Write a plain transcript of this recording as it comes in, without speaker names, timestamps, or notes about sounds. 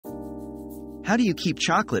How do you keep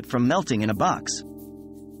chocolate from melting in a box?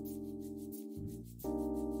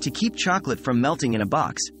 To keep chocolate from melting in a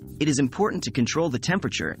box, it is important to control the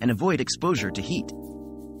temperature and avoid exposure to heat.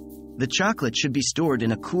 The chocolate should be stored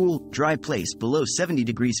in a cool, dry place below 70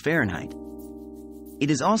 degrees Fahrenheit. It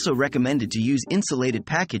is also recommended to use insulated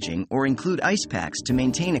packaging or include ice packs to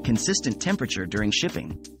maintain a consistent temperature during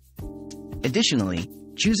shipping. Additionally,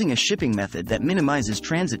 choosing a shipping method that minimizes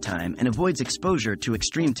transit time and avoids exposure to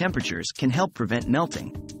extreme temperatures can help prevent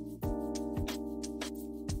melting.